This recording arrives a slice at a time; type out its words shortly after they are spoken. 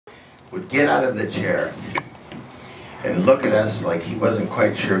would get out of the chair and look at us like he wasn't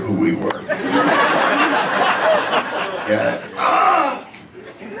quite sure who we were. Yeah. Ah!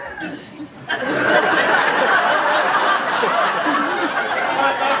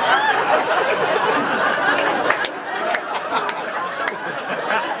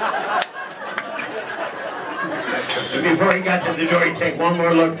 And before he got to the door, he'd take one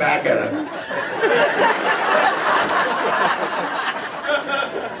more look back at him.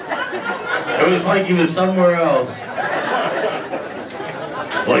 It was like he was somewhere else.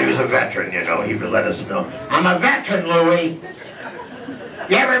 Well, he was a veteran, you know. He would let us know. I'm a veteran, Louie.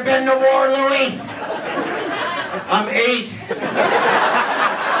 You ever been to war, Louie? I'm 8.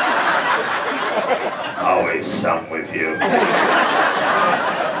 Always some with you.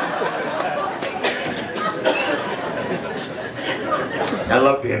 I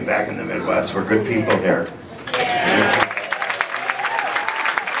love being back in the Midwest. We're good people here.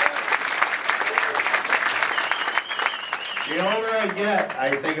 The older I get,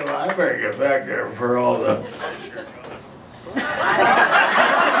 I think, well, I better get back there for all the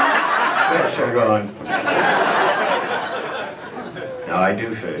fish are gone. No, I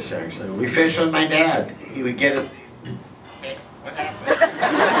do fish, actually. We fish with my dad. He would get it.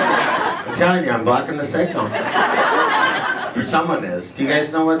 I'm telling you, I'm blocking the signal. Or someone is. Do you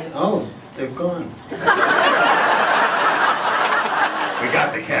guys know what? Oh, they've gone. We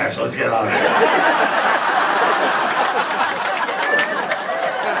got the cash. Let's get out of here.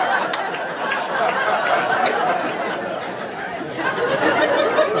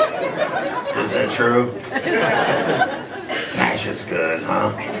 Is that true? Cash is good,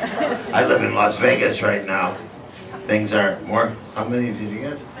 huh? I live in Las Vegas right now. Things are more. How many did you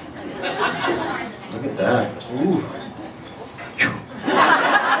get? Look at that. Ooh.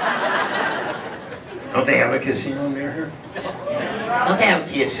 Don't they have a casino near here? Don't they have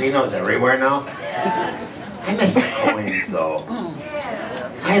casinos everywhere now? I miss the coins, though.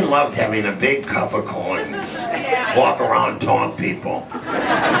 I loved having a big cup of coins. Walk around and taunt people.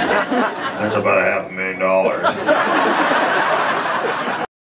 That's about $500,000.